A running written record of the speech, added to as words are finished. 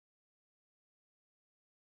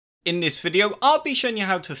In this video, I'll be showing you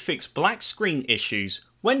how to fix black screen issues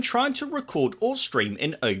when trying to record or stream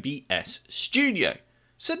in OBS Studio.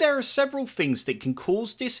 So there are several things that can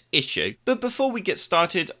cause this issue, but before we get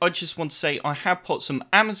started, I just want to say I have put some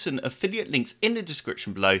Amazon affiliate links in the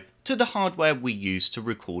description below to the hardware we use to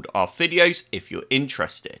record our videos if you're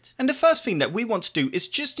interested. And the first thing that we want to do is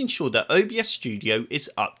just ensure that OBS Studio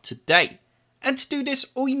is up to date. And to do this,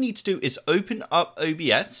 all you need to do is open up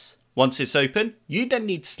OBS. Once it's open, you then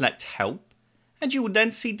need to select Help, and you will then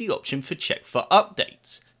see the option for Check for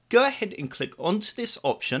Updates. Go ahead and click onto this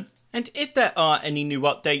option, and if there are any new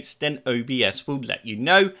updates, then OBS will let you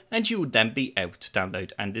know, and you will then be able to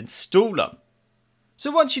download and install them. So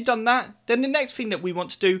once you've done that, then the next thing that we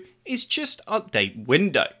want to do is just update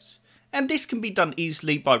Windows. And this can be done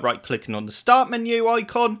easily by right-clicking on the Start menu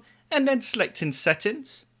icon, and then selecting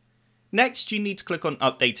Settings. Next, you need to click on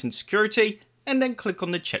Update and Security, and then click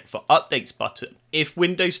on the Check for Updates button. If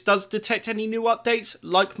Windows does detect any new updates,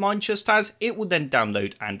 like mine just has, it will then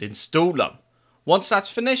download and install them. Once that's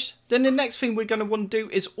finished, then the next thing we're going to want to do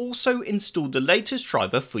is also install the latest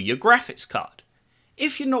driver for your graphics card.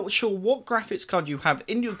 If you're not sure what graphics card you have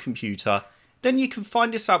in your computer, then you can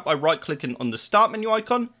find this out by right clicking on the Start menu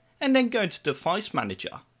icon and then going to Device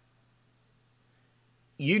Manager.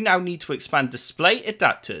 You now need to expand Display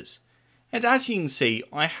Adapters. And as you can see,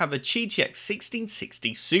 I have a GTX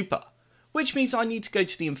 1660 Super, which means I need to go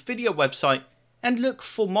to the Nvidia website and look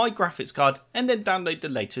for my graphics card and then download the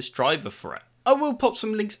latest driver for it. I will pop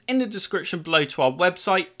some links in the description below to our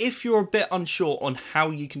website if you're a bit unsure on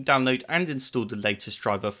how you can download and install the latest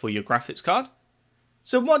driver for your graphics card.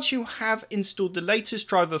 So once you have installed the latest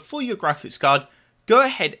driver for your graphics card, go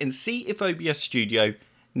ahead and see if OBS Studio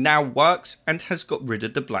now works and has got rid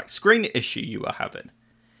of the black screen issue you are having.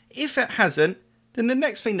 If it hasn't, then the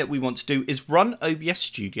next thing that we want to do is run OBS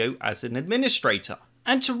Studio as an administrator.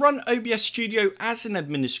 And to run OBS Studio as an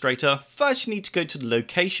administrator, first you need to go to the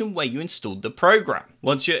location where you installed the program.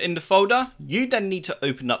 Once you're in the folder, you then need to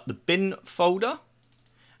open up the bin folder,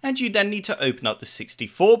 and you then need to open up the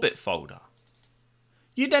 64-bit folder.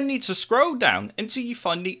 You then need to scroll down until you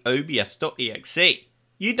find the obs.exe.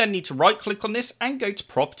 You then need to right click on this and go to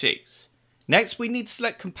Properties. Next, we need to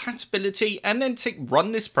select Compatibility and then tick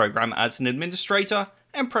Run this program as an administrator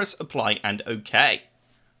and press Apply and OK.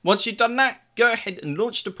 Once you've done that, go ahead and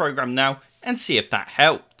launch the program now and see if that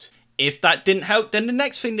helped. If that didn't help, then the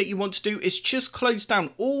next thing that you want to do is just close down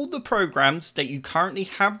all the programs that you currently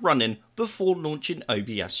have running before launching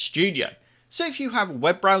OBS Studio. So if you have a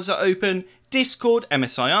web browser open, Discord,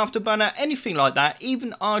 MSI Afterburner, anything like that,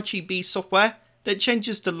 even RGB software that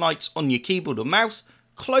changes the lights on your keyboard or mouse,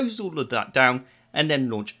 close all of that down and then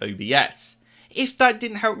launch OBS. If that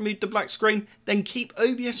didn't help remove the black screen, then keep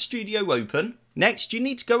OBS Studio open. Next, you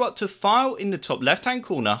need to go up to File in the top left hand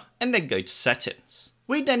corner and then go to Settings.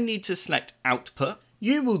 We then need to select Output.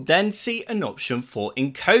 You will then see an option for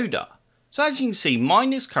encoder. So as you can see,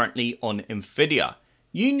 mine is currently on Nvidia.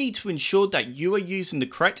 You need to ensure that you are using the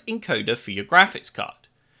correct encoder for your graphics card.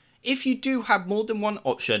 If you do have more than one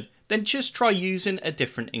option, then just try using a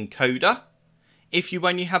different encoder. If you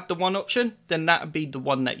only have the one option, then that would be the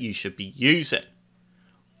one that you should be using.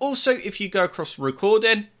 Also, if you go across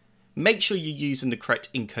recording, make sure you're using the correct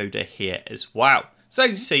encoder here as well. So as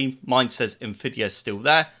you see, mine says Nvidia is still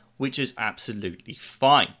there, which is absolutely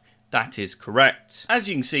fine. That is correct. As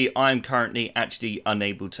you can see, I am currently actually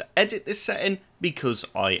unable to edit this setting because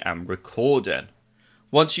I am recording.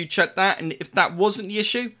 Once you check that, and if that wasn't the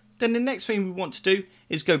issue, then the next thing we want to do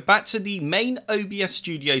is go back to the main OBS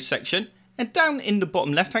Studio section, and down in the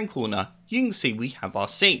bottom left hand corner, you can see we have our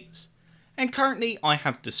scenes. And currently I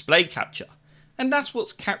have display capture, and that's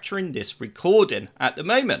what's capturing this recording at the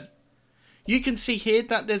moment. You can see here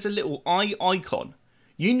that there's a little eye icon.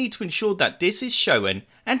 You need to ensure that this is showing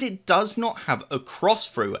and it does not have a cross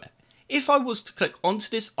through it. If I was to click onto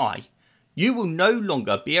this eye, you will no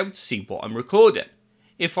longer be able to see what I'm recording.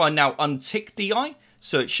 If I now untick the eye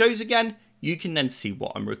so it shows again, you can then see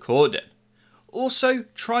what I'm recording. Also,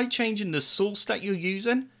 try changing the source that you're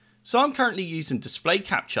using. So I'm currently using display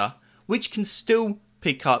capture, which can still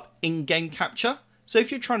pick up in-game capture. So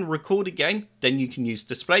if you're trying to record a game, then you can use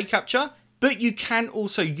display capture, but you can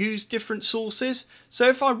also use different sources. So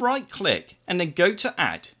if I right click and then go to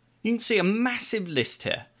add, you can see a massive list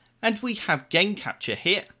here, and we have game capture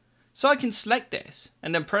here. So I can select this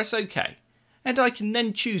and then press OK, and I can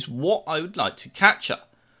then choose what I would like to capture.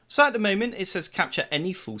 So at the moment it says capture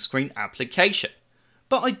any full screen application,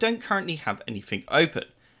 but I don't currently have anything open,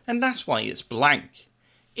 and that's why it's blank.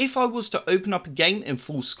 If I was to open up a game in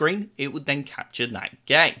full screen, it would then capture that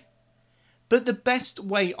game. But the best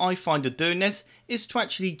way I find of doing this is to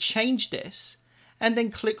actually change this and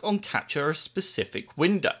then click on capture a specific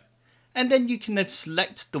window. And then you can then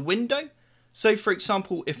select the window. So for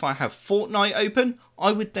example, if I have Fortnite open,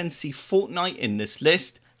 I would then see Fortnite in this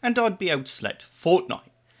list and I'd be able to select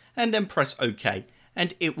Fortnite and then press OK,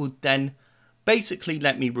 and it will then basically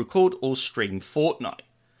let me record or stream Fortnite.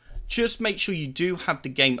 Just make sure you do have the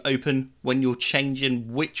game open when you're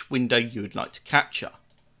changing which window you would like to capture.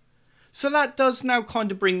 So that does now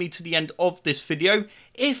kind of bring me to the end of this video.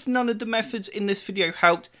 If none of the methods in this video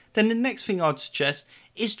helped, then the next thing I'd suggest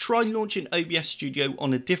is try launching OBS Studio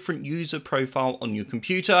on a different user profile on your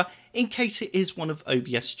computer in case it is one of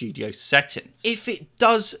OBS Studio's settings. If it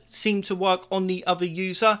does seem to work on the other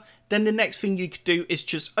user, then the next thing you could do is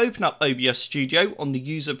just open up OBS Studio on the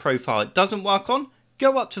user profile it doesn't work on,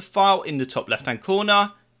 go up to File in the top left hand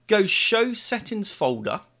corner, go Show Settings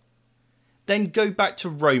folder, then go back to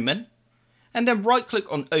Roman, and then right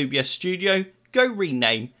click on OBS Studio, go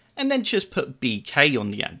rename, and then just put BK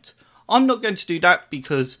on the end. I'm not going to do that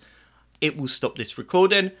because it will stop this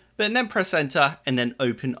recording, but then press enter and then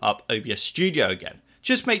open up OBS Studio again.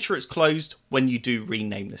 Just make sure it's closed when you do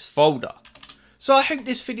rename this folder. So I hope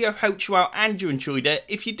this video helped you out and you enjoyed it.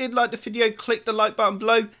 If you did like the video, click the like button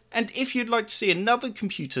below, and if you'd like to see another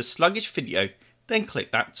computer sluggish video, then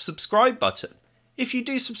click that subscribe button. If you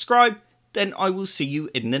do subscribe, then I will see you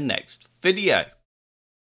in the next video.